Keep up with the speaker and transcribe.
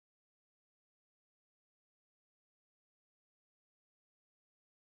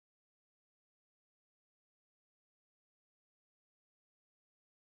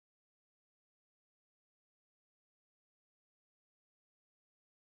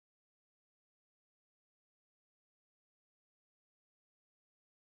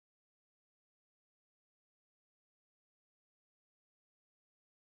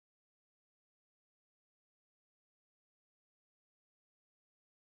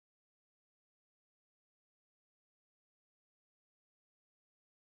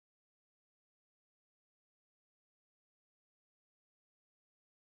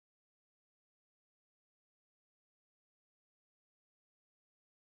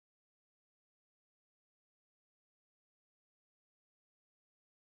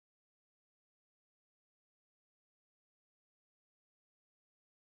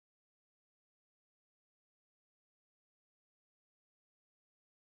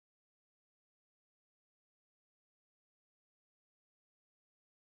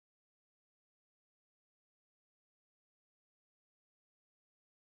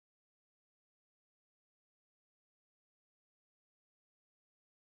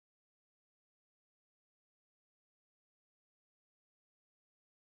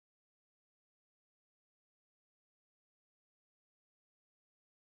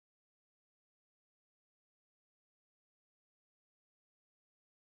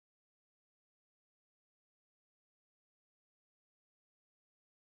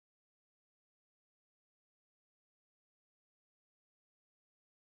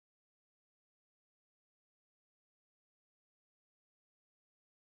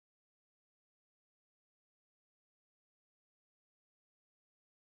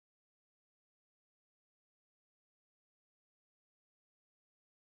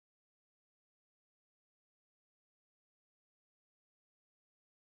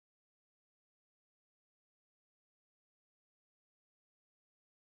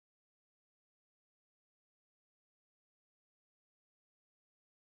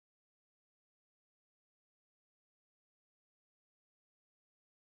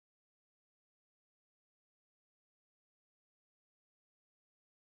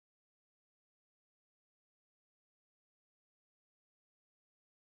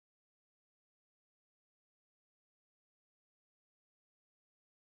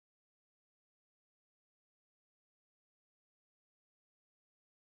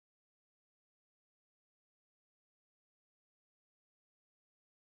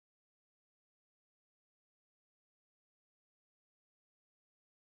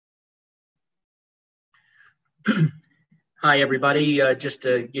Hi, everybody. Just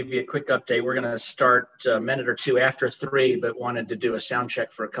to give you a quick update, we're going to start a minute or two after 3, but wanted to do a sound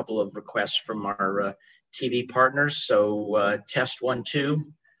check for a couple of requests from our TV partners. So test 1,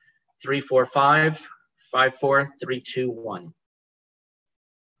 2, 3, 4, 5, 5, 4, 3, 2, 1.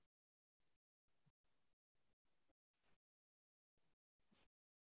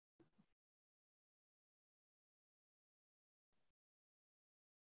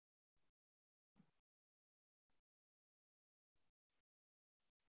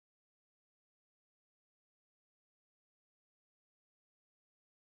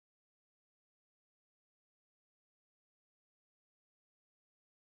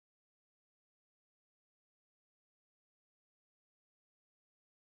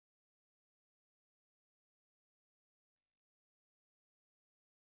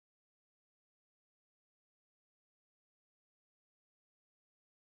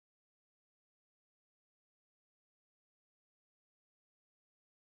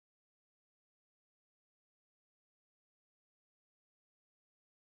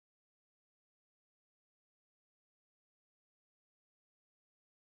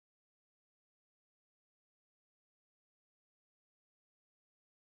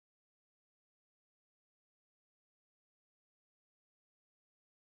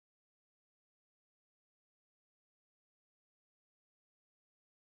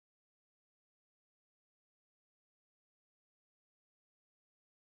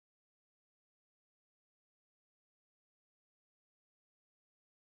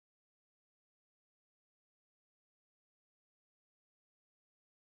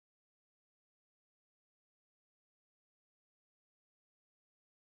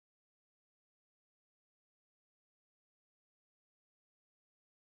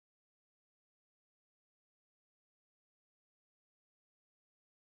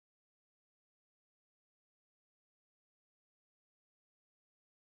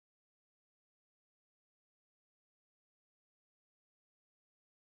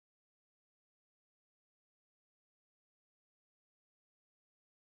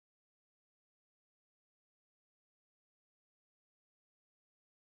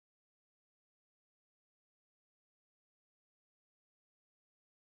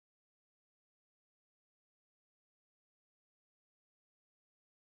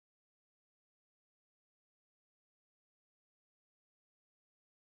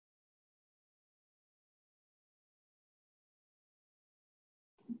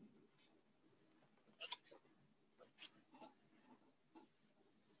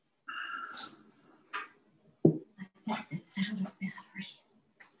 It's out of battery.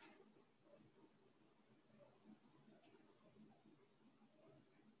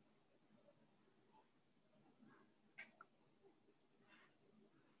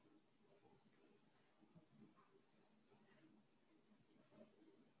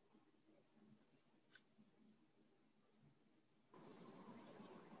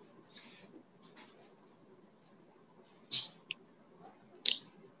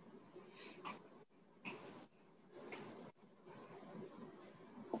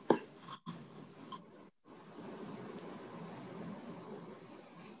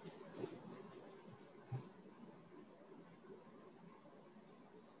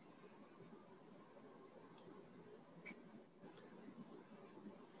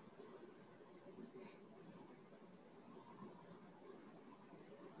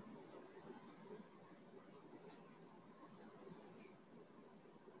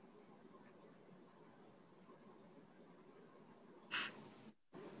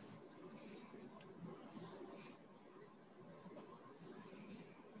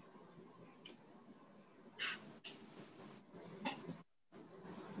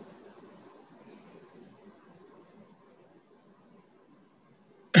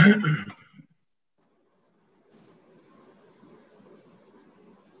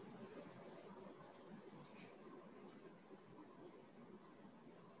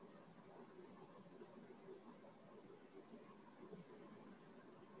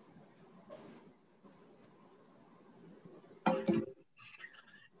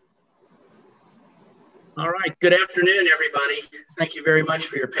 All right. Good afternoon, everybody. Thank you very much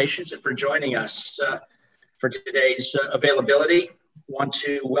for your patience and for joining us for today's availability. Want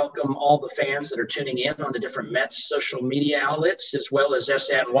to welcome all the fans that are tuning in on the different Mets social media outlets, as well as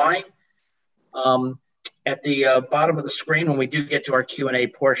SNY. At the bottom of the screen, when we do get to our Q&A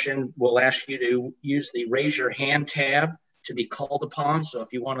portion, we'll ask you to use the raise your hand tab to be called upon. So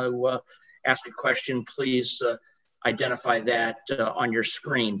if you want to ask a question, please identify that on your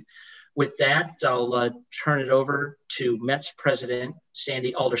screen. With that, I'll turn it over to Mets President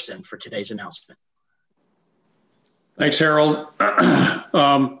Sandy Alderson for today's announcement. Thanks, Harold.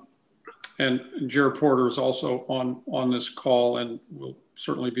 And Jared Porter is also on this call and will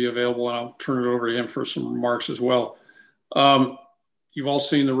certainly be available, and I'll turn it over to him for some remarks as well. You've all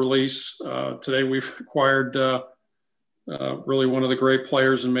seen the release. Today we've acquired really one of the great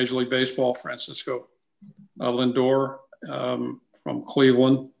players in Major League Baseball, Francisco Lindor from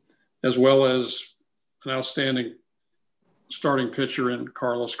Cleveland, as well as an outstanding starting pitcher in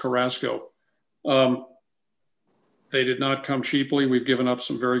Carlos Carrasco. They did not come cheaply. We've given up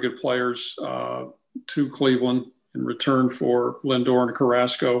some very good players to Cleveland in return for Lindor and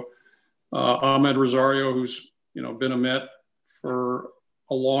Carrasco. Ahmed Rosario, who's been a Met for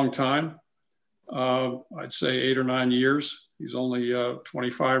a long time, I'd say 8 or 9 years. He's only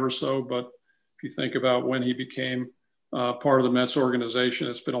 25 or so, but if you think about when he became part of the Mets organization,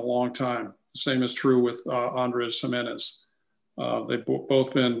 it's been a long time. The same is true with Andres Jimenez. They've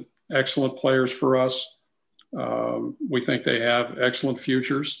both been excellent players for us. We think they have excellent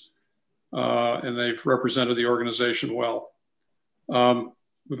futures, and they've represented the organization well.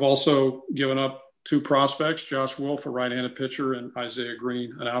 We've also given up 2 prospects, Josh Wolf, a right-handed pitcher, and Isaiah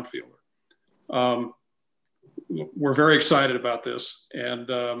Green, an outfielder. We're very excited about this, and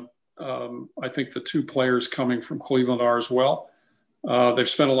I think the 2 players coming from Cleveland are as well. They've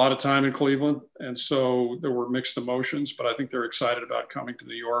spent a lot of time in Cleveland, and so there were mixed emotions, but I think they're excited about coming to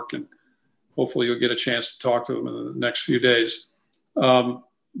New York, and hopefully you'll get a chance to talk to them in the next few days.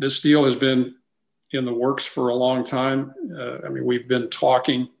 This deal has been in the works for a long time. We've been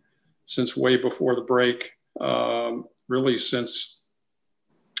talking since way before the break, really since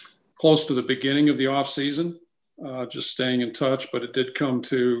close to the beginning of the off season, just staying in touch, but it did came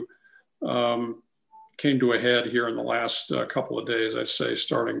to a head here in the last couple of days, I'd say,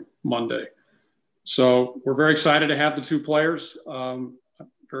 starting Monday. So we're very excited to have the 2 players.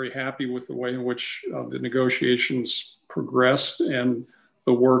 Very happy with the way in which the negotiations progressed and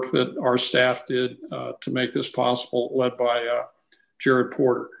the work that our staff did to make this possible, led by Jared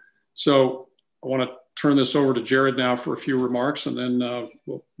Porter. So I want to turn this over to Jared now for a few remarks, and then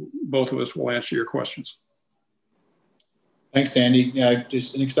both of us will answer your questions. Thanks, Sandy. Yeah,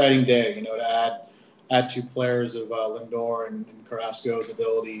 just an exciting day, to add 2 players of Lindor and Carrasco's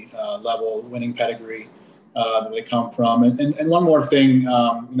ability, level, winning pedigree that they come from. And one more thing,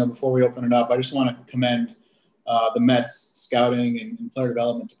 before we open it up, I just want to commend the Mets scouting and player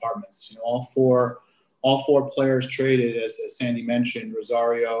development departments. All four players traded, as Sandy mentioned,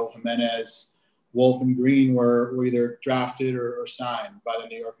 Rosario, Jimenez, Wolf, and Green were either drafted or signed by the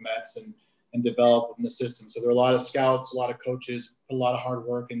New York Mets and developed in the system. So there are a lot of scouts, a lot of coaches, put a lot of hard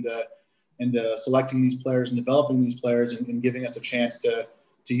work into selecting these players and developing these players and giving us a chance to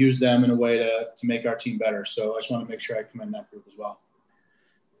use them in a way to make our team better. So I just want to make sure I commend that group as well.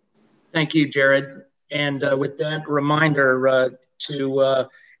 Thank you, Jared. And with that reminder to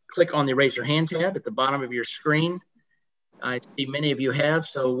click on the raise your hand tab at the bottom of your screen. I see many of you have,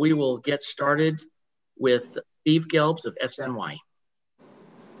 so we will get started with Steve Gelbs of SNY.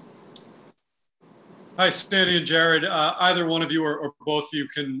 Hi, Sandy and Jared. Either one of you or both of you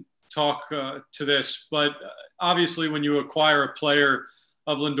can talk to this, but obviously when you acquire a player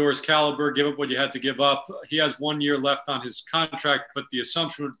of Lindor's caliber, give up what you had to give up. He has 1 year left on his contract, but the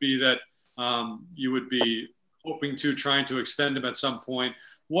assumption would be that you would be trying to extend him at some point.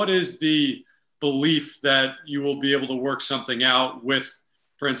 What is the belief that you will be able to work something out with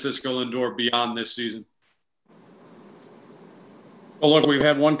Francisco Lindor beyond this season? Well, look, we've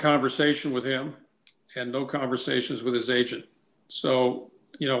had one conversation with him and no conversations with his agent. So,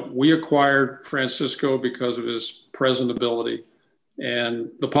 we acquired Francisco because of his present ability and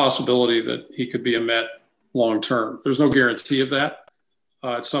the possibility that he could be a Met long term. There's no guarantee of that.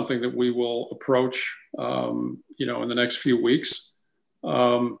 It's something that we will approach, in the next few weeks.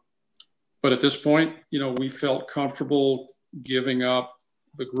 But at this point, we felt comfortable giving up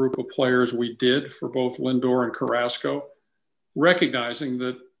the group of players we did for both Lindor and Carrasco, recognizing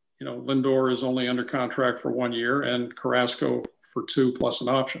that, Lindor is only under contract for 1 year and Carrasco for 2 plus an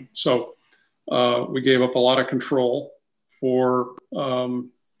option. So we gave up a lot of control for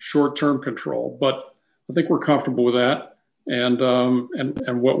short-term control, but I think we're comfortable with that and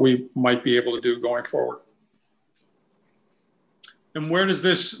what we might be able to do going forward. And where does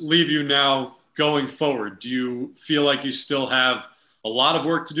this leave you now going forward? Do you feel like you still have a lot of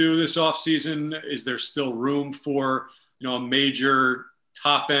work to do this offseason? Is there still room for, a major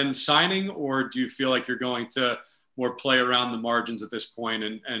top-end signing, or do you feel like you're going to more play around the margins at this point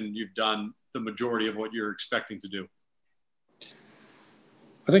and you've done the majority of what you're expecting to do?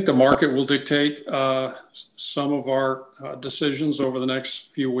 I think the market will dictate some of our decisions over the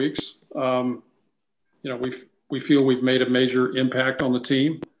next few weeks. we feel we've made a major impact on the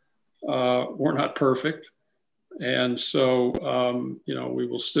team. We're not perfect. And so, we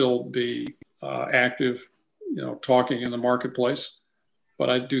will still be active, talking in the marketplace. But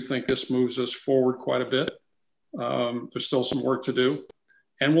I do think this moves us forward quite a bit. There's still some work to do.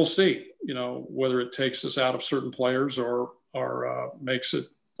 And we'll see, whether it takes us out of certain players or makes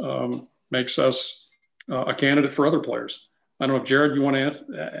us a candidate for other players. I don't know if Jared, you want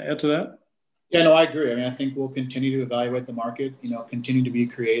to add to that? Yeah, no, I agree. I mean, I think we'll continue to evaluate the market, continue to be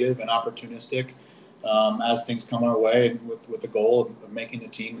creative and opportunistic as things come our way, and with the goal of making the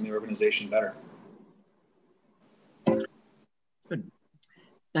team and the organization better. Good.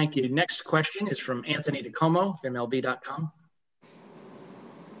 Thank you. Next question is from Anthony DiComo of MLB.com.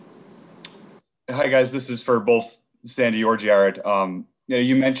 Hi, guys. This is for both Sandy or Jared.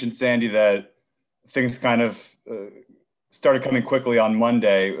 You mentioned, Sandy, that things kind of started coming quickly on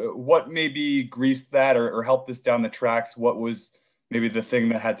Monday. What maybe greased that or helped this down the tracks? What was maybe the thing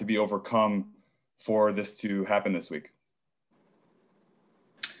that had to be overcome for this to happen this week?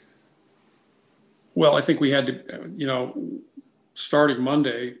 Well, I think we had to, starting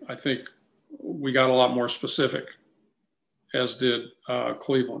Monday, I think we got a lot more specific, as did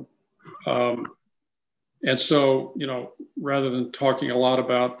Cleveland. And so, rather than talking a lot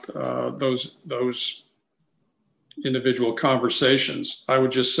about those individual conversations, I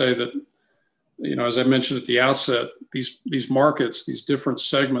would just say that, as I mentioned at the outset, these markets, these different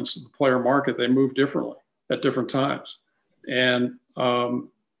segments of the player market, they move differently at different times. And,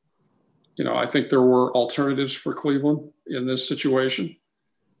 I think there were alternatives for Cleveland in this situation.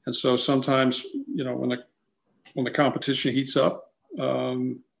 And so sometimes, when the competition heats up,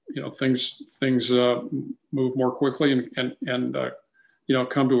 things move more quickly and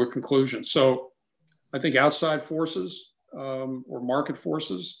come to a conclusion. So I think outside forces or market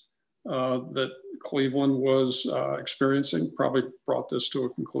forces that Cleveland was experiencing probably brought this to a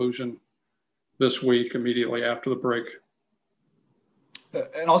conclusion this week immediately after the break.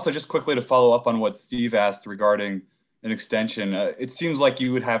 And also, just quickly to follow up on what Steve asked regarding an extension, it seems like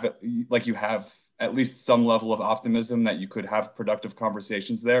you have at least some level of optimism that you could have productive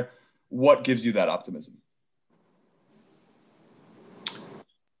conversations there. What gives you that optimism?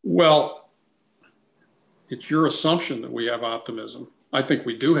 Well, it's your assumption that we have optimism. I think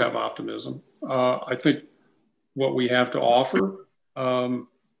we do have optimism. I think what we have to offer,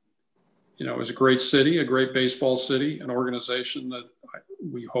 is a great city, a great baseball city, an organization that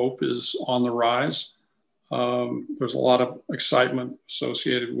we hope is on the rise. There's a lot of excitement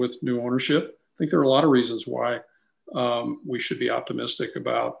associated with new ownership. I think there are a lot of reasons why we should be optimistic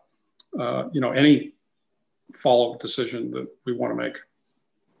about, any follow-up decision that we want to make.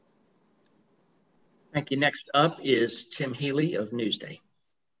 Thank you. Next up is Tim Healy of Newsday.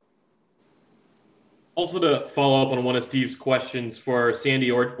 Also, to follow up on one of Steve's questions for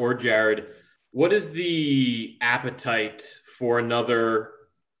Sandy or Jared, what is the appetite for another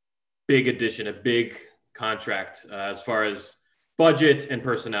big addition, a big contract as far as budget and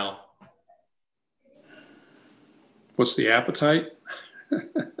personnel? What's the appetite?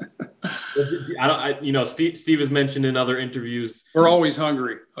 Steve has mentioned in other interviews. We're always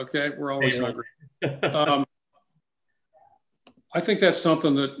hungry. Okay. We're always hungry. I think that's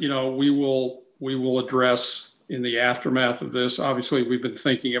something that, we will address in the aftermath of this. Obviously, we've been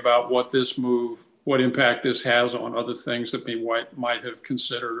thinking about what impact this has on other things that we might have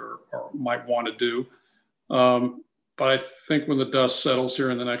considered or might want to do. But I think when the dust settles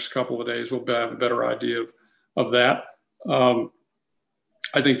here in the next couple of days, we'll have a better idea of that.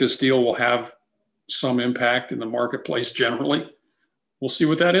 I think this deal will have some impact in the marketplace generally. We'll see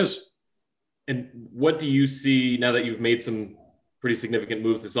what that is. And what do you see now that you've made some pretty significant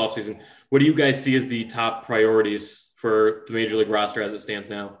moves this offseason? What do you guys see as the top priorities for the Major League roster as it stands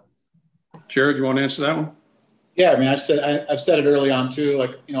now? Jared, you want to answer that one? Yeah, I mean, I've said it early on too.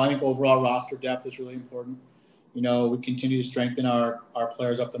 I think overall roster depth is really important. We continue to strengthen our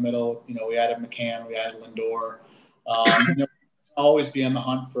players up the middle. We added McCann, we added Lindor. Always be on the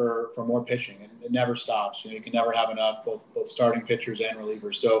hunt for more pitching, and it never stops. You can never have enough, both starting pitchers and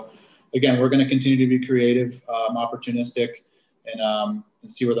relievers. So, again, we're going to continue to be creative, opportunistic, and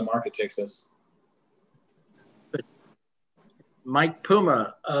see where the market takes us. Mike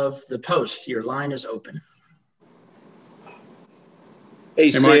Puma of the Post, your line is open.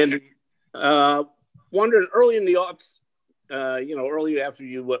 Hey Sandy. Wondering, early in the offs, early after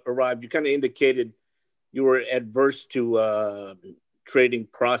you arrived, you kind of indicated you were adverse to trading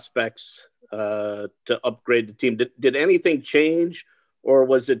prospects to upgrade the team. Did anything change, or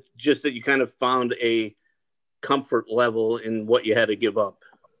was it just that you kind of found a comfort level in what you had to give up?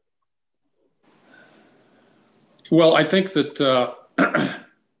 Well, I think that I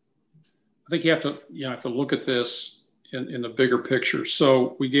think you have to look at this in the bigger picture.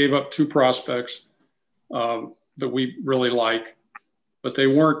 So we gave up 2 prospects that we really like, but they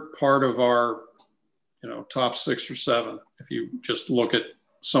weren't part of our top 6 or 7. If you just look at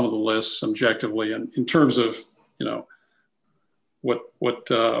some of the lists objectively, and in terms of what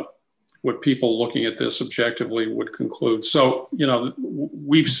people looking at this objectively would conclude. So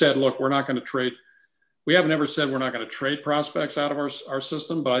we've said, look, we're not going to trade. We haven't ever said we're not going to trade prospects out of our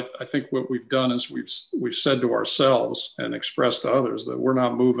system, but I think what we've done is we've said to ourselves and expressed to others that we're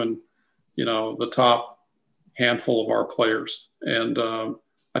not moving, the top handful of our players. And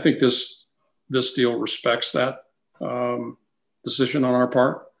I think this deal respects that decision on our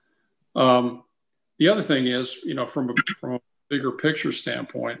part. The other thing is, from a bigger picture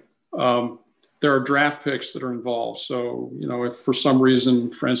standpoint, there are draft picks that are involved. So, if for some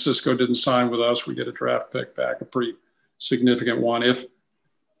reason Francisco didn't sign with us, we get a draft pick back, a pretty significant one. If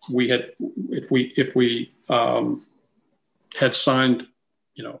we had signed,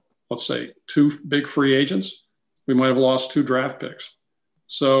 let's say 2 big free agents, we might have lost 2 draft picks.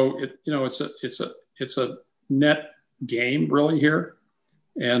 So it's a net game really here.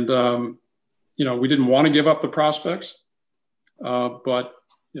 And, we didn't want to give up the prospects, but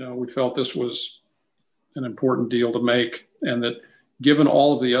we felt this was an important deal to make, and that given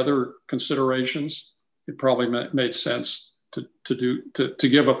all of the other considerations, it probably made sense to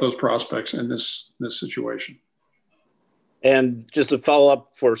give up those prospects in this situation. And just to follow up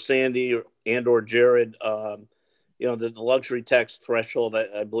for Sandy or Jared, the luxury tax threshold,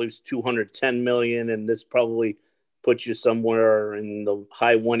 I believe, is $210 million, and this probably puts you somewhere in the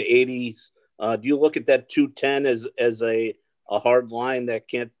high 180s. Do you look at that 210 as a hard line that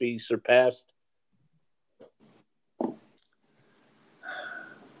can't be surpassed?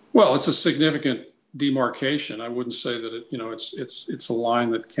 Well, it's a significant demarcation. I wouldn't say that it's a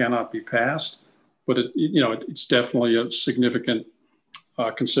line that cannot be passed, but it's definitely a significant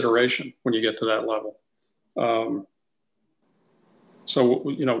consideration when you get to that level. So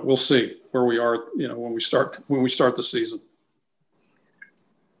we'll see where we are when we start the season.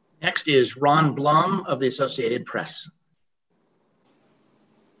 Next is Ron Blum of the Associated Press.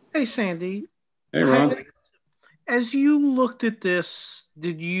 Hey, Sandy. Hey, Ron. As you looked at this,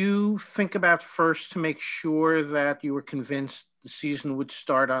 did you think about first to make sure that you were convinced the season would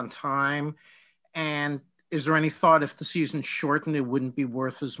start on time? And is there any thought if the season shortened, it wouldn't be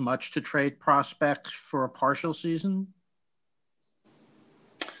worth as much to trade prospects for a partial season?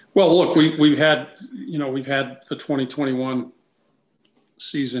 Well, look, we've had the 2021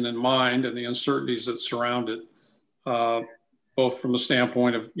 season in mind and the uncertainties that surround it, both from the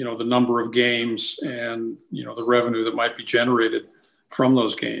standpoint of the number of games and the revenue that might be generated from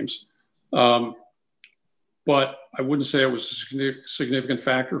those games. But I wouldn't say it was a significant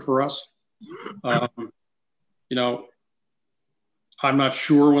factor for us. I'm not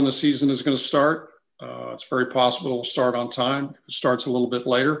sure when the season is going to start. It's very possible it'll start on time. If it starts a little bit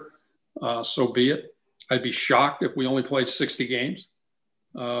later, so be it. I'd be shocked if we only played 60 games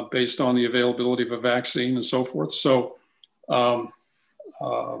based on the availability of a vaccine and so forth. So I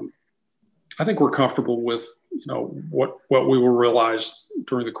think we're comfortable with what we will realize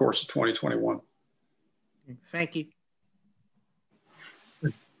during the course of 2021. Thank you.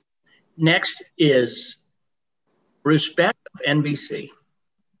 Next is Bruce Beck of NBC.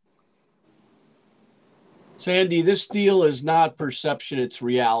 Sandy, this deal is not perception, it's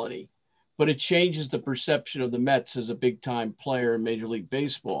reality, but it changes the perception of the Mets as a big-time player in Major League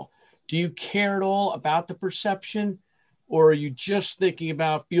Baseball. Do you care at all about the perception, or are you just thinking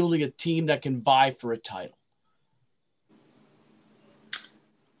about fielding a team that can vie for a title?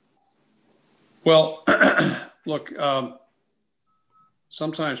 Well, look,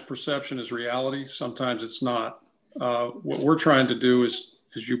 sometimes perception is reality, sometimes it's not. What we're trying to do is,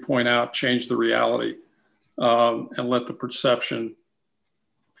 as you point out, change the reality and let the perception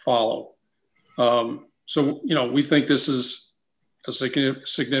follow. So, we think this is a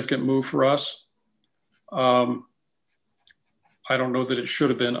significant move for us. I don't know that it should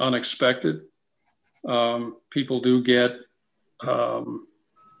have been unexpected. People do get, at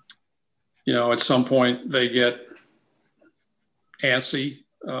some point they get antsy.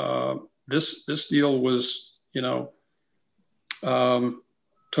 This deal was,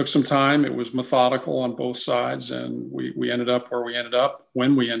 took some time. It was methodical on both sides, and we ended up where we ended up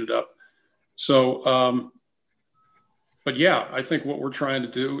when we ended up. So, but yeah, I think what we're trying to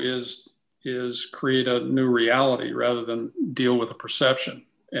do is create a new reality rather than deal with a perception,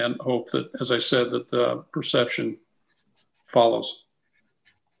 and hope that, as I said, that the perception follows.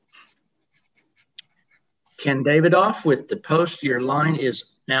 Ken Davidoff with the Post. Your line is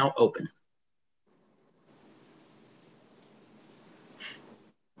now open.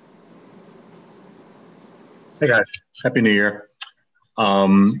 Hey guys, Happy New Year.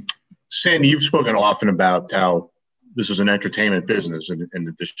 Sandy, you've spoken often about how this is an entertainment business in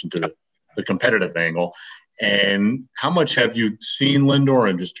addition to the competitive angle. And how much have you seen Lindor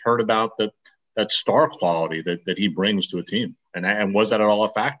and just heard about that star quality that he brings to a team? And was that at all a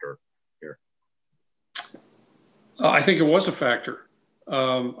factor here? I think it was a factor.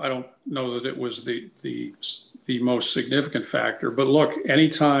 I don't know that it was the most significant factor. But look,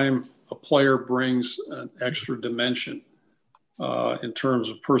 anytime a player brings an extra dimension in terms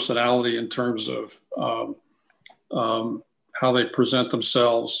of personality, in terms of how they present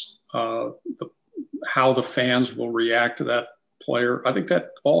themselves, how the fans will react to that player. I think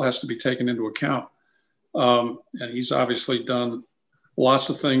that all has to be taken into account. And he's obviously done lots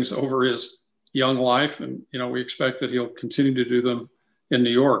of things over his young life. And, we expect that he'll continue to do them in New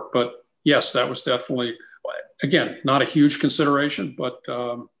York. But yes, that was definitely, again, not a huge consideration, but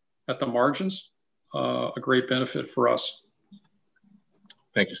at the margins, a great benefit for us.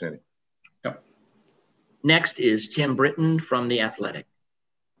 Thank you, Sandy. Yep. Next is Tim Britton from The Athletic.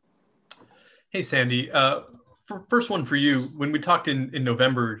 Hey, Sandy. First one for you. When we talked in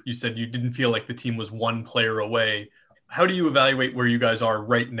November, you said you didn't feel like the team was one player away. How do you evaluate where you guys are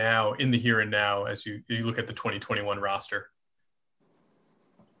right now in the here and now as you look at the 2021 roster?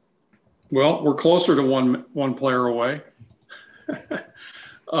 Well, we're closer to one player away.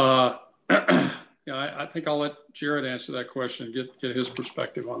 I think I'll let Jared answer that question, get his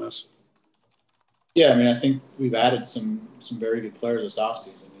perspective on this. Yeah, I think we've added some very good players this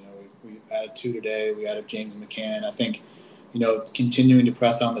offseason. We added 2 today. We added James McCann. I think, continuing to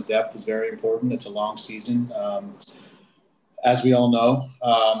press on the depth is very important. It's a long season, as we all know.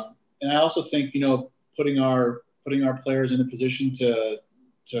 And I also think, putting our players in a position to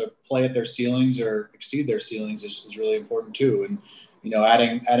play at their ceilings or exceed their ceilings is really important too. And,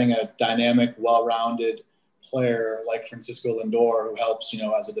 adding a dynamic, well-rounded player like Francisco Lindor, who helps,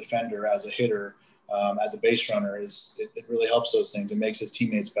 as a defender, as a hitter, as a base runner, it really helps those things. It makes his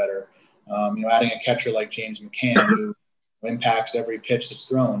teammates better. Adding a catcher like James McCann, who impacts every pitch that's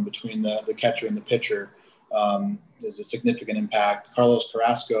thrown between the catcher and the pitcher, is a significant impact. Carlos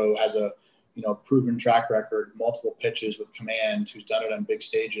Carrasco has a proven track record, multiple pitches with command, who's done it on big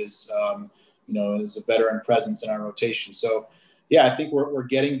stages. Is a veteran presence in our rotation. So, yeah, I think we're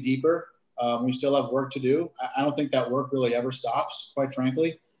getting deeper. We still have work to do. I don't think that work really ever stops, quite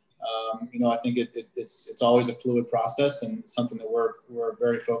frankly. I think it's always a fluid process and something that we're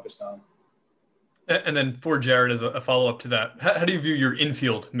very focused on. And then for Jared, as a follow-up to that, how do you view your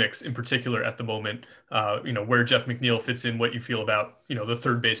infield mix in particular at the moment? Where Jeff McNeil fits in, what you feel about, the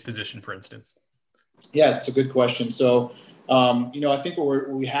third base position, for instance? Yeah, it's a good question. So, I think what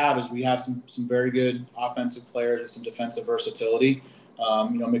we have some very good offensive players and some defensive versatility.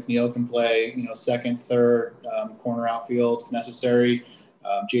 McNeil can play, second, third, corner outfield if necessary.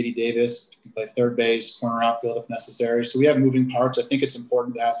 JD Davis can play third base, corner outfield if necessary. So we have moving parts. I think it's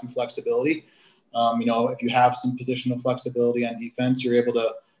important to have some flexibility. If you have some positional flexibility on defense, you're able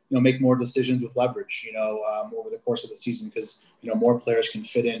to, make more decisions with leverage, over the course of the season because, more players can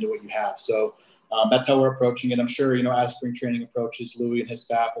fit into what you have. So that's how we're approaching it. I'm sure, as spring training approaches, Louis and his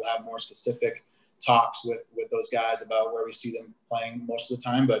staff will have more specific talks with those guys about where we see them playing most of the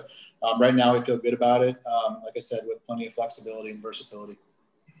time. But right now we feel good about it. Like I said, with plenty of flexibility and versatility.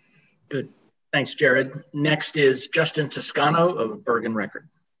 Good. Thanks, Jared. Next is Justin Toscano of Bergen Record.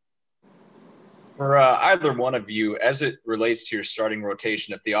 For either one of you, as it relates to your starting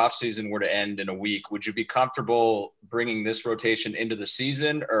rotation, if the offseason were to end in a week, would you be comfortable bringing this rotation into the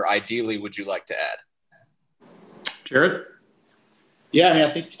season, or ideally would you like to add? Jared?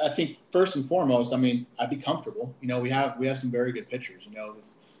 Yeah, I think first and foremost, I'd be comfortable. We have some very good pitchers.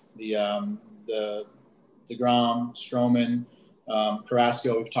 The DeGrom, Stroman,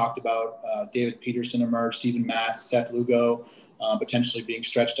 Carrasco. We've talked about David Peterson emerged, Steven Matz, Seth Lugo, potentially being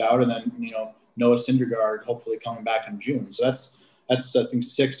stretched out, and then Noah Syndergaard hopefully coming back in June. So that's I think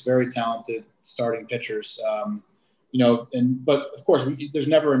 6 very talented starting pitchers. But of course there's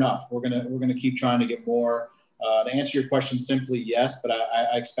never enough. We're gonna keep trying to get more. To answer your question simply, yes, but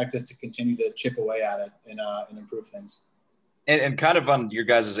I expect us to continue to chip away at it and improve things. And kind of on your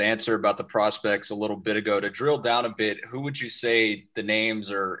guys' answer about the prospects a little bit ago, to drill down a bit, who would you say the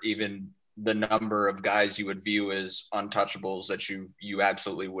names or even the number of guys you would view as untouchables that you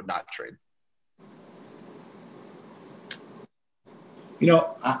absolutely would not trade?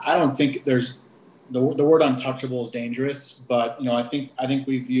 I don't think there's the word untouchable is dangerous, but I think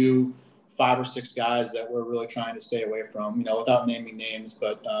we view 5 or 6 guys that we're really trying to stay away from, without naming names,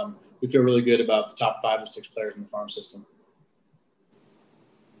 but we feel really good about the top 5 to 6 players in the farm system.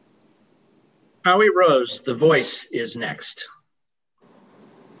 Howie Rose, the voice, is next.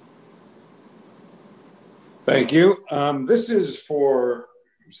 Thank you. This is for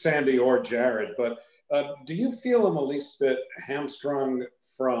Sandy or Jared, but do you feel I'm a least bit hamstrung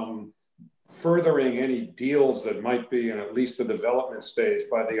from furthering any deals that might be in at least the development stage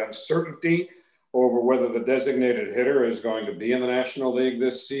by the uncertainty over whether the designated hitter is going to be in the National League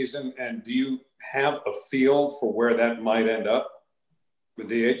this season? And do you have a feel for where that might end up with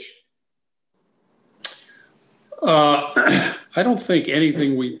DH? I don't think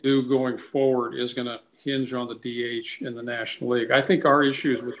anything we do going forward is going to hinge on the DH in the National League. I think our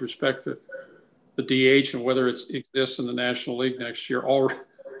issues with respect to the DH and whether it exists in the National League next year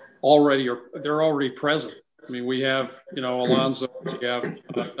they're already present. I mean, we have, Alonso, we have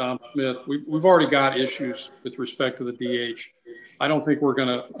Dom Smith. We've already got issues with respect to the DH. I don't think we're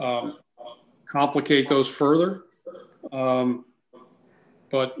going to complicate those further.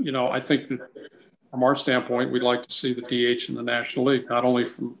 But, I think that from our standpoint, we'd like to see the DH in the National League, not only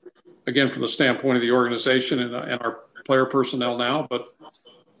from the standpoint of the organization and our player personnel now, but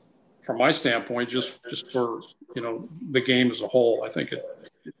from my standpoint, just for, the game as a whole. I think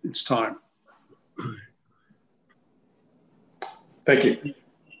it's time. Thank you.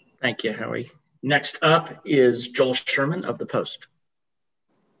 Thank you, Howie. Next up is Joel Sherman of the Post.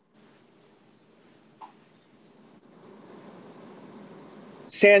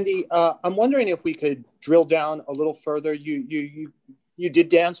 Sandy, I'm wondering if we could drill down a little further. You did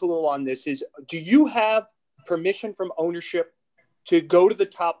dance a little on this. Do you have permission from ownership to go to the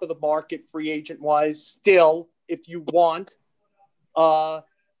top of the market free agent wise still if you want,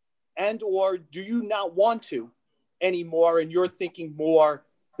 and or do you not want to anymore and you're thinking more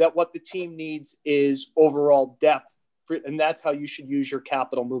that what the team needs is overall depth and that's how you should use your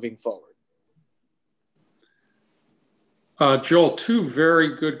capital moving forward? Joel, 2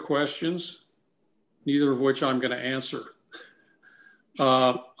 very good questions, neither of which I'm going to answer.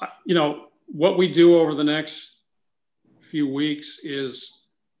 What we do over the next few weeks is,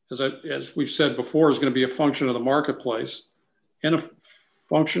 as we've said before, is going to be a function of the marketplace and a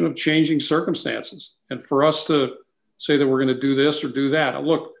function of changing circumstances. And for us to say that we're going to do this or do that.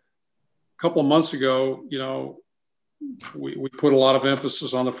 Look, a couple of months ago, we put a lot of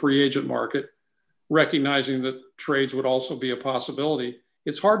emphasis on the free agent market, recognizing that trades would also be a possibility.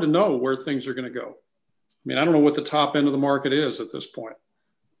 It's hard to know where things are going to go. I mean, I don't know what the top end of the market is at this point.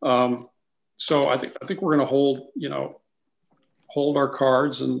 So I think we're going to hold our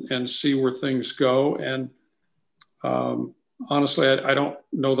cards and see where things go. And honestly, I don't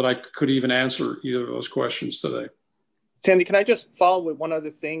know that I could even answer either of those questions today. Sandy, can I just follow with one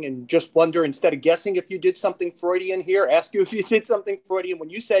other thing and just wonder, instead of guessing if you did something Freudian here, ask you if you did something Freudian when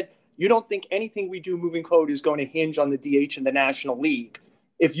you said you don't think anything we do moving forward is going to hinge on the DH in the National League.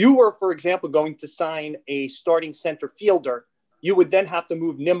 If you were, for example, going to sign a starting center fielder, you would then have to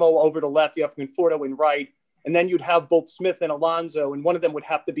move Nimmo over to left, you have Conforto in right, and then you'd have both Smith and Alonso, and one of them would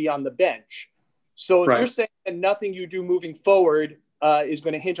have to be on the bench. So if you're saying that nothing you do moving forward is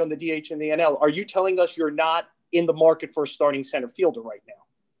going to hinge on the DH and the NL, are you telling us you're not in the market for a starting center fielder right now?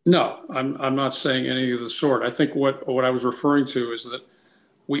 No, I'm not saying any of the sort. I think what I was referring to is that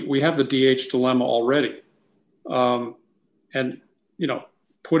we have the DH dilemma already. And,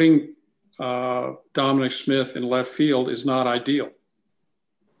 putting Dominic Smith in left field is not ideal.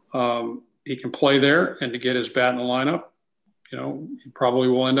 He can play there, and to get his bat in the lineup, he probably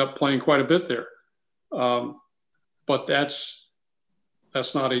will end up playing quite a bit there. But that's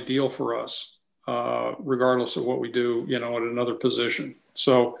not ideal for us, regardless of what we do, at another position.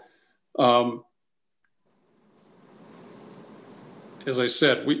 So, as I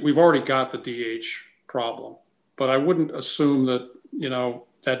said, we've already got the DH problem, but I wouldn't assume that,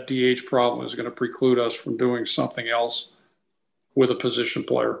 that DH problem is going to preclude us from doing something else with a position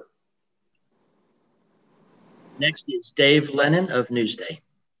player. Next is Dave Lennon of Newsday.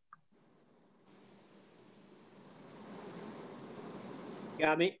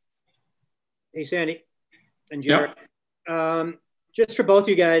 Got me. Hey, Sandy and Jared. Yep. Just for both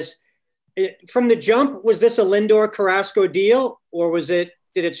you guys, from the jump, was this a Lindor Carrasco deal, or did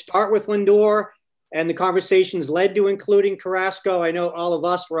it start with Lindor and the conversations led to including Carrasco? I know all of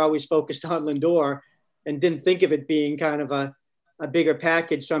us were always focused on Lindor and didn't think of it being kind of a bigger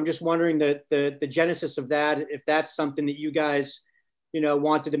package. So I'm just wondering the genesis of that, if that's something that you guys,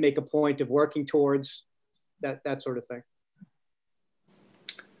 wanted to make a point of working towards, that sort of thing.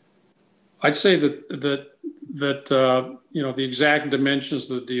 I'd say that the exact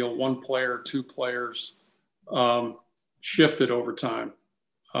dimensions of the deal, one player, two players, shifted over time.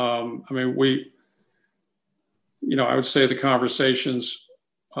 I would say the conversations,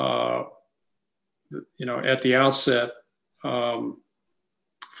 at the outset,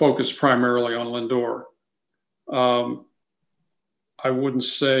 focused primarily on Lindor. I wouldn't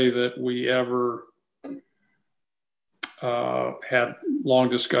say that we ever had long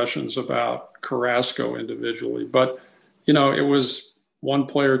discussions about Carrasco individually, but it was one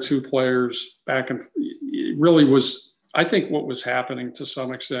player, two players back, and it really was. I think what was happening to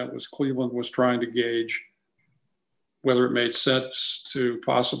some extent was Cleveland was trying to gauge whether it made sense to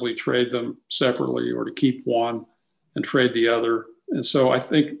possibly trade them separately or to keep one and trade the other. And so I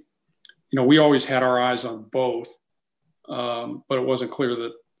think, we always had our eyes on both, but it wasn't clear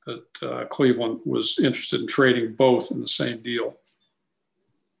that Cleveland was interested in trading both in the same deal.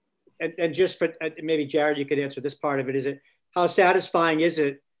 And just for maybe Jared, you could answer this part of it. How satisfying is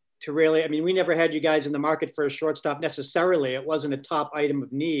it to really, we never had you guys in the market for a shortstop necessarily. It wasn't a top item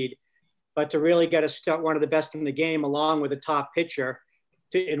of need, but to really get one of the best in the game along with a top pitcher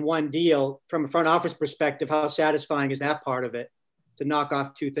in one deal from a front office perspective, how satisfying is that part of it to knock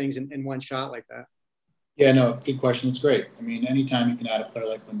off two things in one shot like that? Yeah, no, good question. It's great. Anytime you can add a player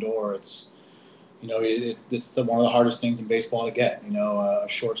like Lindor, it's one of the hardest things in baseball to get, a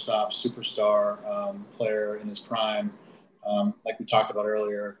shortstop, superstar player in his prime. Like we talked about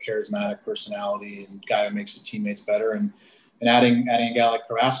earlier, charismatic personality and guy who makes his teammates better. And adding a guy like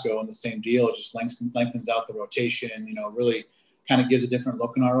Carrasco in the same deal, it just lengthens out the rotation, really kind of gives a different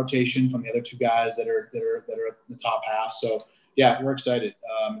look in our rotation from the other two guys that are at the top half. So yeah, we're excited.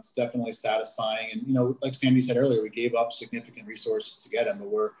 It's definitely satisfying. And, like Sandy said earlier, we gave up significant resources to get him, but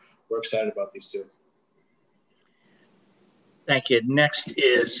we're excited about these two. Thank you. Next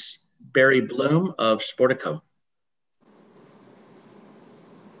is Barry Bloom of Sportico.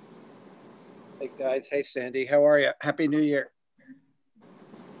 Hey guys. Hey Sandy. How are you? Happy New Year.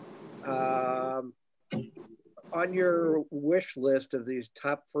 On your wish list of these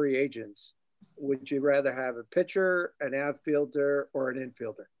top free agents, would you rather have a pitcher, an outfielder, or an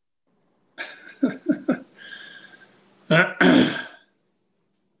infielder?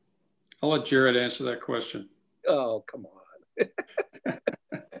 I'll let Jared answer that question. Oh, come on.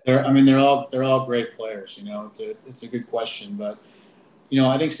 They're all great players. It's a good question, but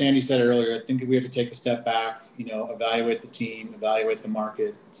I think Sandy said earlier, I think we have to take a step back, evaluate the team, evaluate the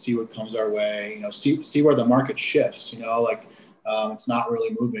market, see what comes our way, see where the market shifts, it's not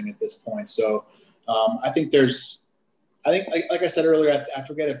really moving at this point. So I think like I said earlier, I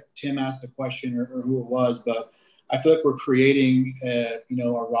forget if Tim asked the question or who it was, but I feel like we're creating a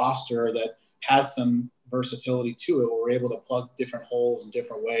roster that has some versatility to it, where we're able to plug different holes in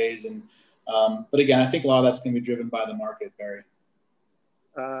different ways. And but again, I think a lot of that's going to be driven by the market, Barry.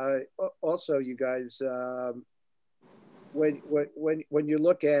 Also, you guys, when you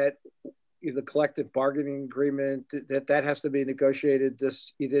look at the collective bargaining agreement that has to be negotiated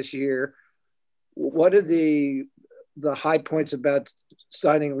this year, what are the high points about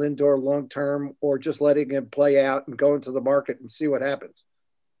signing Lindor long term, or just letting him play out and go into the market and see what happens?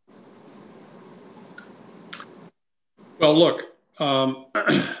 Well, look.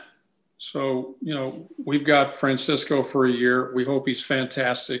 So, we've got Francisco for a year. We hope he's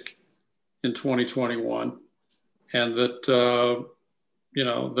fantastic in 2021, and that,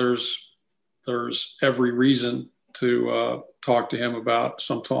 there's every reason to talk to him about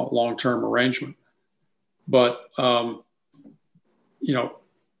some long-term arrangement. But,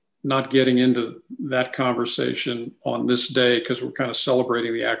 not getting into that conversation on this day, because we're kind of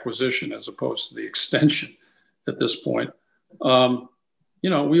celebrating the acquisition as opposed to the extension at this point.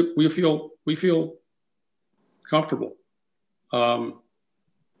 We feel comfortable.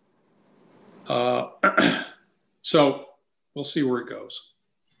 So we'll see where it goes.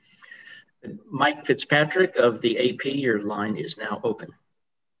 Mike Fitzpatrick of the AP, your line is now open.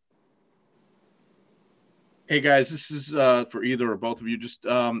 Hey guys, this is for either or both of you. Just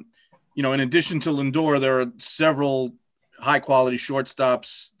in addition to Lindor, there are several high quality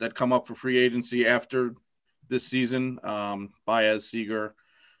shortstops that come up for free agency after this season. Baez, Seager.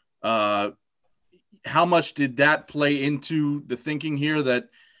 How much did that play into the thinking here that,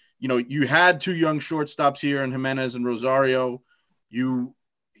 you had two young shortstops here in Jimenez and Rosario? You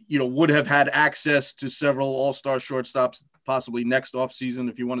would have had access to several all-star shortstops possibly next offseason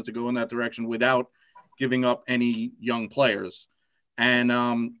if you wanted to go in that direction without giving up any young players.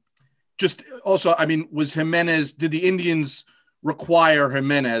 And just also, was Jimenez, did the Indians require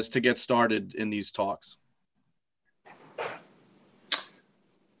Jimenez to get started in these talks?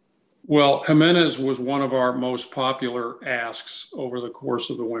 Well, Jimenez was one of our most popular asks over the course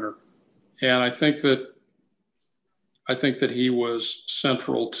of the winter. And I think that he was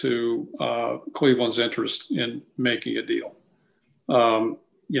central to Cleveland's interest in making a deal.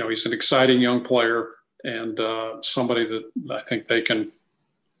 He's an exciting young player and somebody that I think they can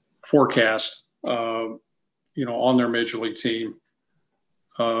forecast, on their major league team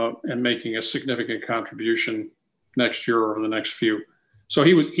and making a significant contribution next year or the next few. So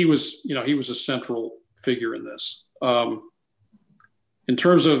he was a central figure in this. In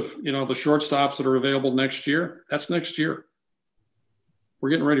terms of, the shortstops that are available next year, that's next year. We're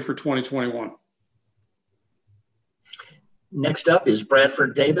getting ready for 2021. Next up is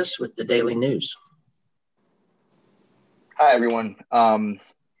Bradford Davis with the Daily News. Hi, everyone.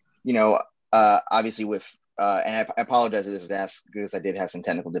 Obviously with, and I apologize if this is asked because I did have some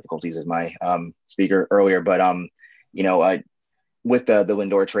technical difficulties with my speaker earlier, but, with the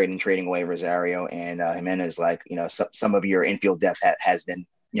Lindor trade and trading away Rosario and Jimenez, some of your infield depth has been,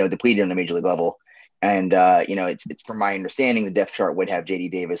 depleted on the major league level. And, it's from my understanding, the depth chart would have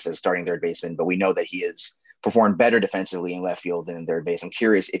JD Davis as starting third baseman, but we know that he has performed better defensively in left field than in third base. I'm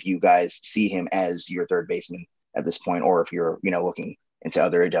curious if you guys see him as your third baseman at this point, or if you're, looking into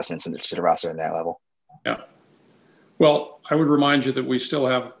other adjustments to the roster in that level. Yeah. Well, I would remind you that we still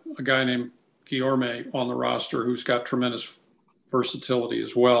have a guy named Guillorme on the roster who's got tremendous versatility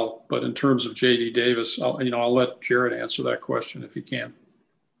as well. But in terms of JD Davis, I'll let Jared answer that question if he can.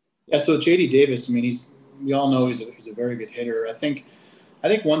 Yeah. So JD Davis, we all know he's a very good hitter. I think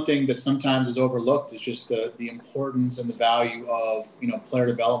one thing that sometimes is overlooked is just the importance and the value of, player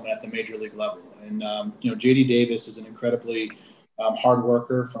development at the major league level. And, JD Davis is an incredibly hard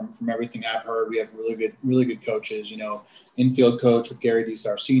worker from everything I've heard. We have really good coaches, infield coach with Gary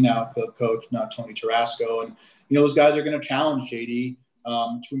DiSarcina, outfield coach, now Tony Carrasco. And, those guys are going to challenge JD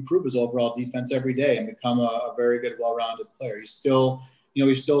to improve his overall defense every day and become a very good, well-rounded player. He's still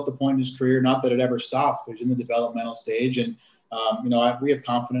at the point in his career, not that it ever stops, but he's in the developmental stage. And, we have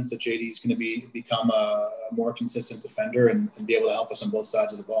confidence that JD is going to become a more consistent defender and be able to help us on both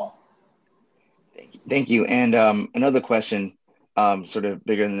sides of the ball. Thank you. And another question, sort of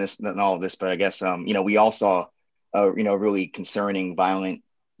bigger than all of this, but I guess, we all saw a, really concerning, violent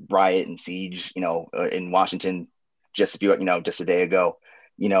riot and siege, in Washington just a day ago,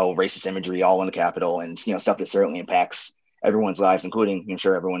 racist imagery all in the Capitol and, stuff that certainly impacts everyone's lives, including, I'm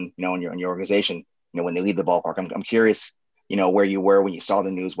sure everyone, in your organization, when they leave the ballpark. I'm curious, where you were when you saw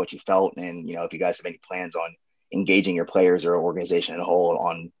the news, what you felt, and, if you guys have any plans on engaging your players or organization as a whole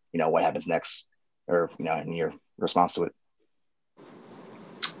on, what happens next or, in your response to it.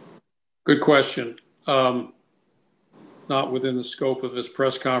 Good question. Not within the scope of this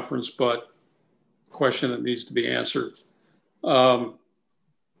press conference, but a question that needs to be answered.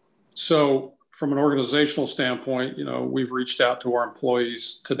 So from an organizational standpoint, we've reached out to our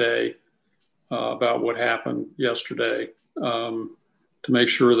employees today about what happened yesterday to make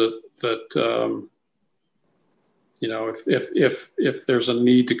sure that if there's a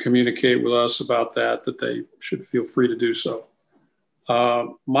need to communicate with us about that they should feel free to do so.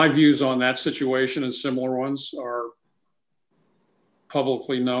 My views on that situation and similar ones are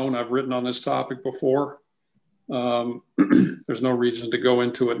publicly known. I've written on this topic before. There's no reason to go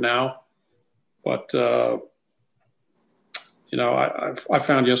into it now, but I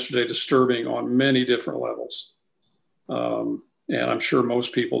found yesterday disturbing on many different levels, and I'm sure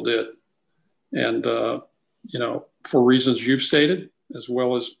most people did. And for reasons you've stated, as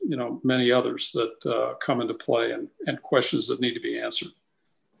well as many others that come into play and questions that need to be answered.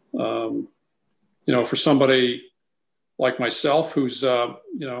 For somebody like myself, who's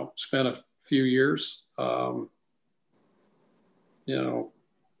spent a few years,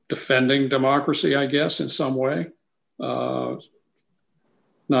 defending democracy, I guess, in some way, not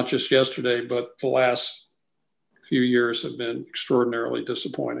just yesterday, but the last few years have been extraordinarily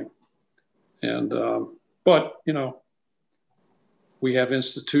disappointing. And but we have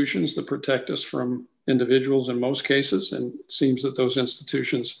institutions that protect us from individuals in most cases, and it seems that those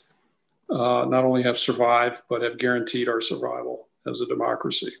institutions not only have survived, but have guaranteed our survival as a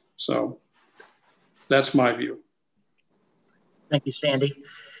democracy. So that's my view. Thank you, Sandy.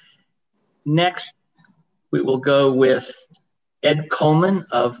 Next, we will go with Ed Coleman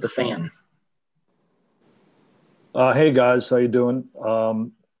of The Fan. Hey, guys, how you doing?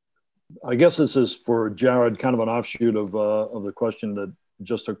 I guess this is for Jared, kind of an offshoot of the question that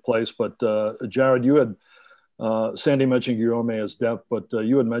just took place. But Jared, you had Sandy mentioned Guillorme as depth, but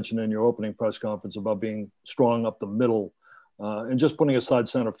you had mentioned in your opening press conference about being strong up the middle and just putting aside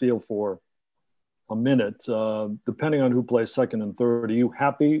center field for a minute. Depending on who plays second and third, are you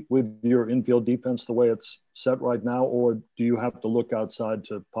happy with your infield defense the way it's set right now, or do you have to look outside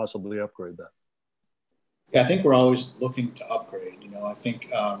to possibly upgrade that? Yeah, I think we're always looking to upgrade. I think,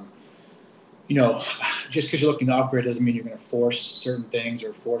 just because you're looking to upgrade doesn't mean you're going to force certain things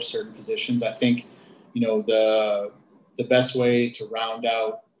or force certain positions. I think, the best way to round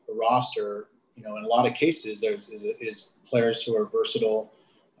out the roster, in a lot of cases, is players who are versatile,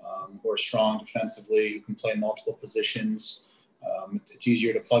 who are strong defensively, who can play multiple positions. It's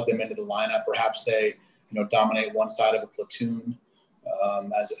easier to plug them into the lineup. Perhaps they, dominate one side of a platoon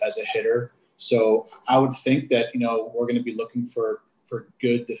as a hitter. So I would think that, we're going to be looking for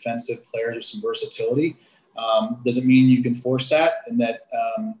good defensive players with some versatility. Doesn't mean you can force that and that,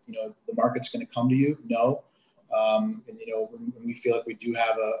 the market's going to come to you. No. And, when we feel like we do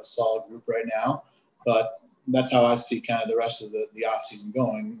have a solid group right now, but that's how I see kind of the rest of the off season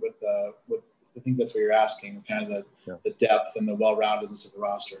going with I think that's what you're asking, kind of the depth and the well-roundedness of the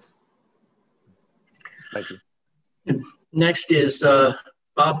roster. Thank you. Next is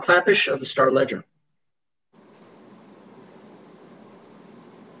Bob Clappish of the Star Ledger.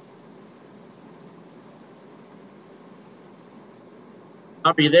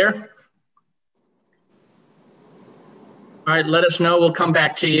 Bob, are you there? All right, let us know. We'll come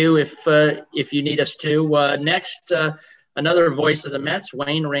back to you if you need us to. Next, another voice of the Mets,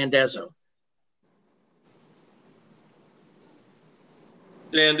 Wayne Randazzo.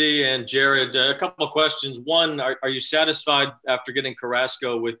 Sandy and Jared, a couple of questions. One, are you satisfied after getting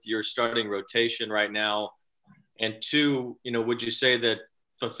Carrasco with your starting rotation right now? And two, would you say that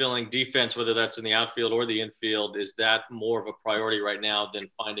fulfilling defense, whether that's in the outfield or the infield, is that more of a priority right now than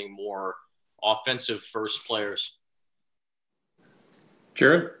finding more offensive first players?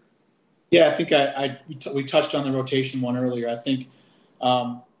 Jared? Yeah, I think we touched on the rotation one earlier. I think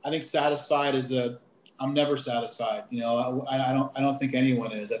satisfied is I'm never satisfied. I don't think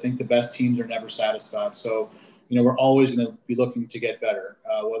anyone is. I think the best teams are never satisfied. So, we're always going to be looking to get better,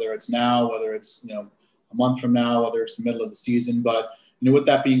 whether it's now, whether it's, a month from now, whether it's the middle of the season. But, with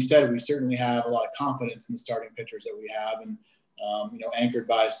that being said, we certainly have a lot of confidence in the starting pitchers that we have and, anchored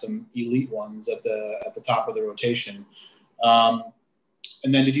by some elite ones at the top of the rotation.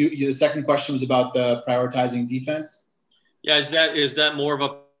 And then the second question was about the prioritizing defense? Yeah, is that more of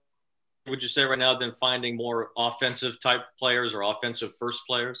a, would you say right now, than finding more offensive type players or offensive first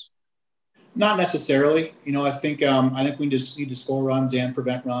players? Not necessarily. I think we just need to score runs and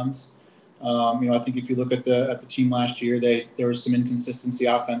prevent runs. I think if you look at the team last year, there was some inconsistency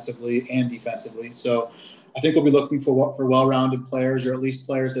offensively and defensively. So I think we'll be looking for well-rounded players, or at least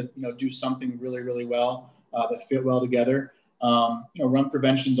players that do something really, really well, that fit well together. Run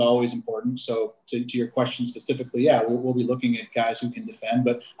prevention is always important. So to your question specifically, yeah, we'll be looking at guys who can defend,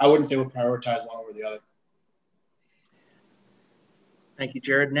 but I wouldn't say we'll prioritize one over the other. Thank you,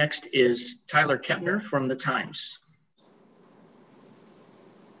 Jared. Next is Tyler Kepner from the Times.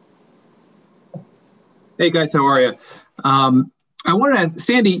 Hey guys, how are you? I want to ask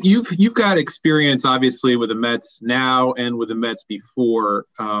Sandy, you've got experience obviously with the Mets now and with the Mets before.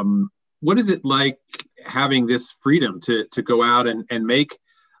 What is it like having this freedom to go out and make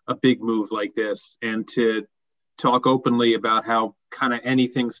a big move like this and to talk openly about how kind of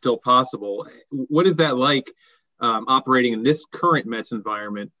anything's still possible? What is that like operating in this current Mets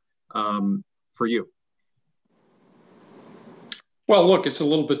environment for you? Well, look, it's a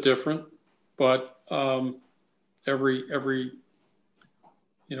little bit different, but every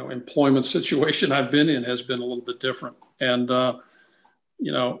employment situation I've been in has been a little bit different. And,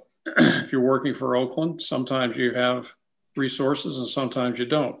 if you're working for Oakland, sometimes you have resources and sometimes you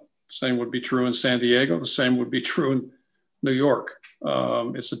don't. Same would be true in San Diego. The same would be true in New York.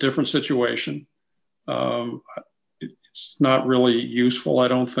 It's a different situation. It's not really useful, I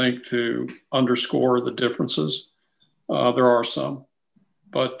don't think, to underscore the differences. There are some,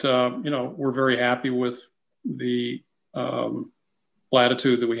 but, we're very happy with the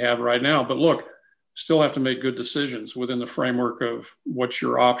latitude that we have right now. But look, still have to make good decisions within the framework of what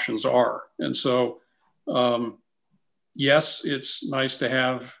your options are. And so, yes, it's nice to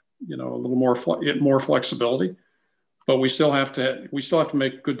have, a little more flexibility, but we still have to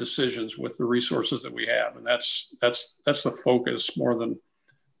make good decisions with the resources that we have. And that's the focus more than,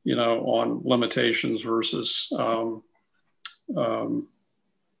 on limitations versus,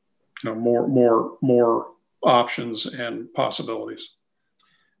 more options and possibilities.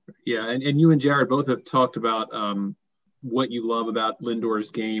 Yeah, and you and Jared both have talked about what you love about Lindor's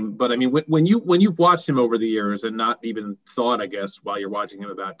game. But I mean, when you've watched him over the years and not even thought, I guess, while you're watching him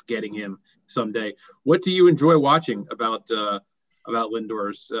about getting him someday, what do you enjoy watching about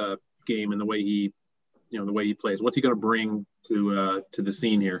Lindor's game and the way he plays? What's he going to bring to the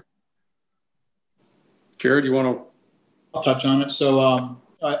scene here? Jared, you want to? I'll touch on it. So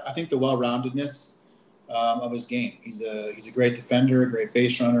I think the well-roundedness of his game. He's a great defender, a great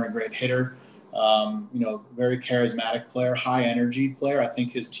base runner, a great hitter. Very charismatic player, high energy player. I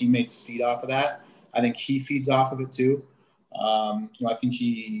think his teammates feed off of that. I think he feeds off of it too. I think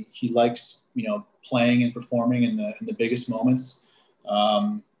he likes playing and performing in the biggest moments.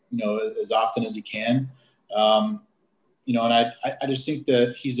 As often as he can. And I just think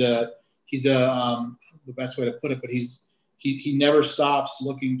that he's the best way to put it, but he never stops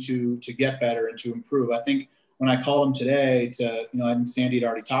looking to get better and to improve. I think when I called him today I think Sandy had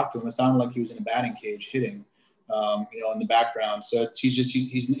already talked to him. It sounded like he was in a batting cage hitting, in the background. So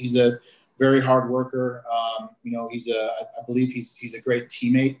he's a very hard worker. I believe he's a great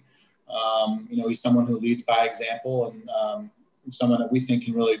teammate. He's someone who leads by example and someone that we think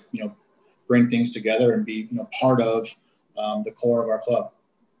can really, bring things together and be, part of the core of our club.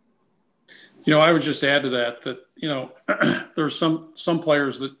 I would just add to that, there's some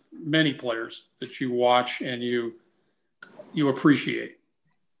players many players that you watch and you appreciate.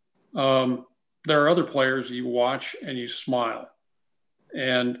 There are other players you watch and you smile.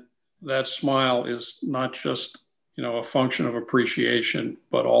 And that smile is not just, a function of appreciation,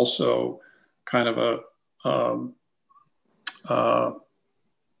 but also kind of an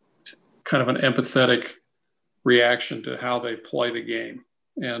empathetic reaction to how they play the game.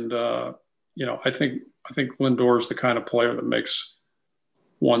 And, I think Lindor is the kind of player that makes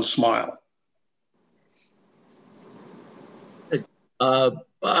one smile.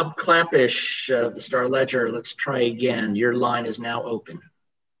 Bob Clappish of the Star Ledger, let's try again. Your line is now open.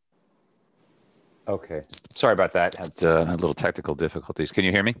 Okay. Sorry about that. Had a little technical difficulties. Can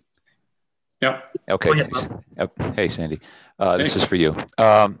you hear me? Yeah. Okay. Go ahead, Hey, Sandy. This is for you.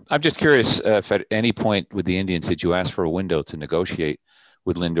 I'm just curious if at any point with the Indians did you ask for a window to negotiate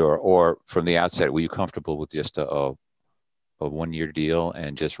with Lindor, or from the outset were you comfortable with just a 1-year deal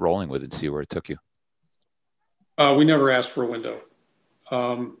and just rolling with it and see where it took you? We never asked for a window.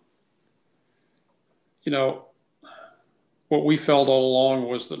 What we felt all along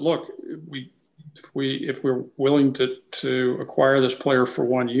was that, look, if we're willing to acquire this player for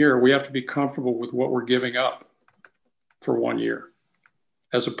 1 year, we have to be comfortable with what we're giving up for 1 year,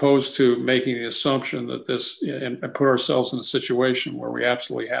 as opposed to making the assumption that and put ourselves in a situation where we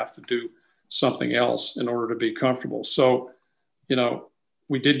absolutely have to do something else in order to be comfortable. So,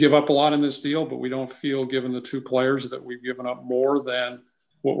 we did give up a lot in this deal, but we don't feel, given the two players, that we've given up more than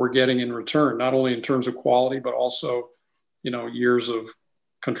what we're getting in return, not only in terms of quality, but also, years of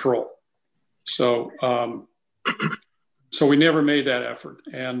control. So, so we never made that effort.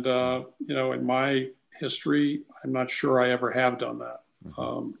 And, in my history, I'm not sure I ever have done that.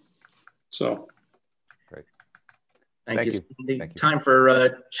 Great. Thank you, Sandy. Thank you. Time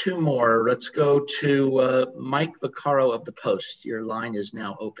for two more. Let's go to Mike Vaccaro of the Post. Your line is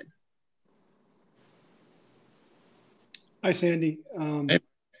now open. Hi, Sandy. Hey.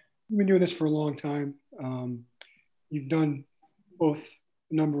 You've been doing this for a long time. You've done both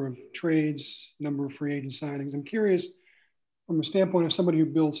a number of trades, number of free agent signings. I'm curious, from a standpoint of somebody who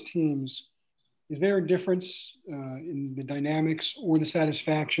builds teams, is there a difference in the dynamics or the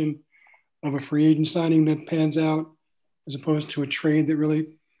satisfaction of a free agent signing that pans out as opposed to a trade that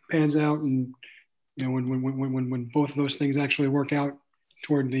really pans out? And when both of those things actually work out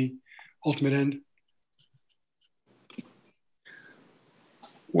toward the ultimate end?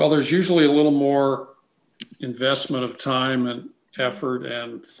 Well, there's usually a little more investment of time and effort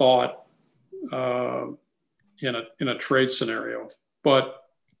and thought in a trade scenario. But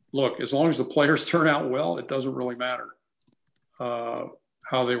look, as long as the players turn out well, it doesn't really matter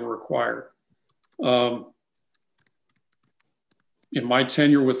how they were acquired. In my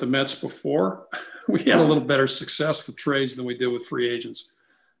tenure with the Mets before, we had a little better success with trades than we did with free agents.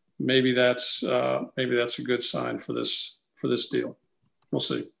 Maybe that's a good sign for this deal. We'll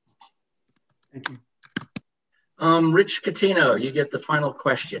see. Thank you. Rich Catino, you get the final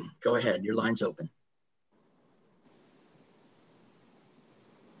question. Go ahead. Your line's open.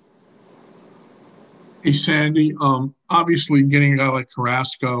 Hey, Sandy. Obviously, getting a guy like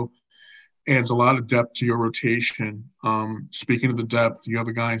Carrasco adds a lot of depth to your rotation. Speaking of the depth, you have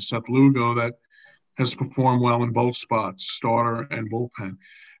a guy in Seth Lugo that has performed well in both spots, starter and bullpen.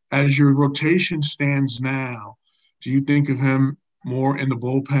 As your rotation stands now, do you think of him more in the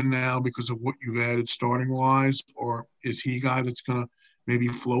bullpen now because of what you've added starting-wise, or is he a guy that's going to maybe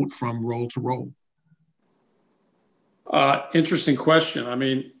float from role to role? Interesting question. I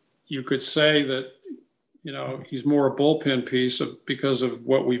mean, you could say that he's more a bullpen piece because of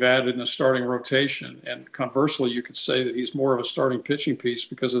what we've added in the starting rotation. And conversely, you could say that he's more of a starting pitching piece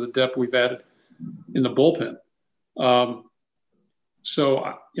because of the depth we've added in the bullpen.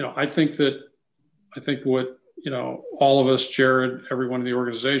 I think what, all of us, Jared, everyone in the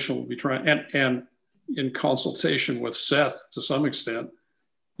organization will be trying, and in consultation with Seth to some extent,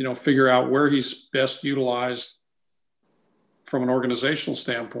 figure out where he's best utilized from an organizational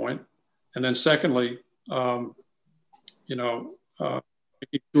standpoint. And then secondly, making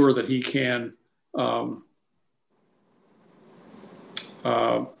sure that he can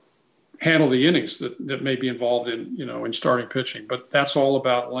handle the innings that may be involved in starting pitching. But that's all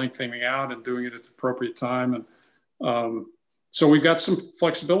about lengthening out and doing it at the appropriate time. And so we've got some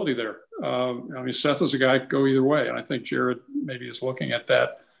flexibility there. Seth is a guy who can go either way. And I think Jared maybe is looking at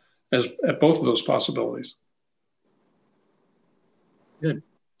that at both of those possibilities. Good.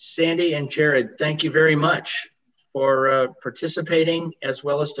 Sandy and Jared, thank you very much for participating, as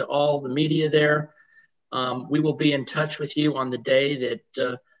well as to all the media there. We will be in touch with you on the day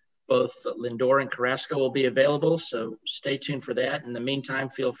that both Lindor and Carrasco will be available, so stay tuned for that. In the meantime,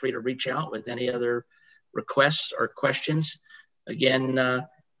 feel free to reach out with any other requests or questions. Again,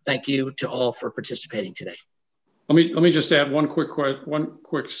 thank you to all for participating today. Let me just add one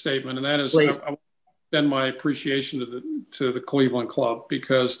quick statement, and that is I want to extend my appreciation to the Cleveland club,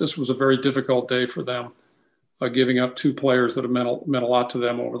 because this was a very difficult day for them, giving up two players that have meant a lot to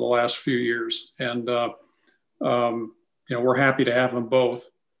them over the last few years. And we're happy to have them both,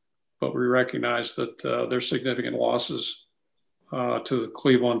 but we recognize that there's significant losses to the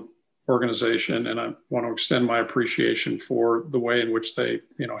Cleveland organization, and I want to extend my appreciation for the way in which they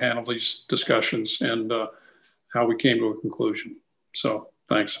handled these discussions and how we came to a conclusion. So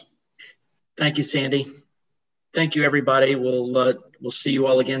thanks. Thank you, Sandy. Thank you, everybody. We'll see you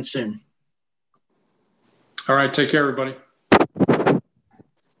all again soon. All right. Take care, everybody.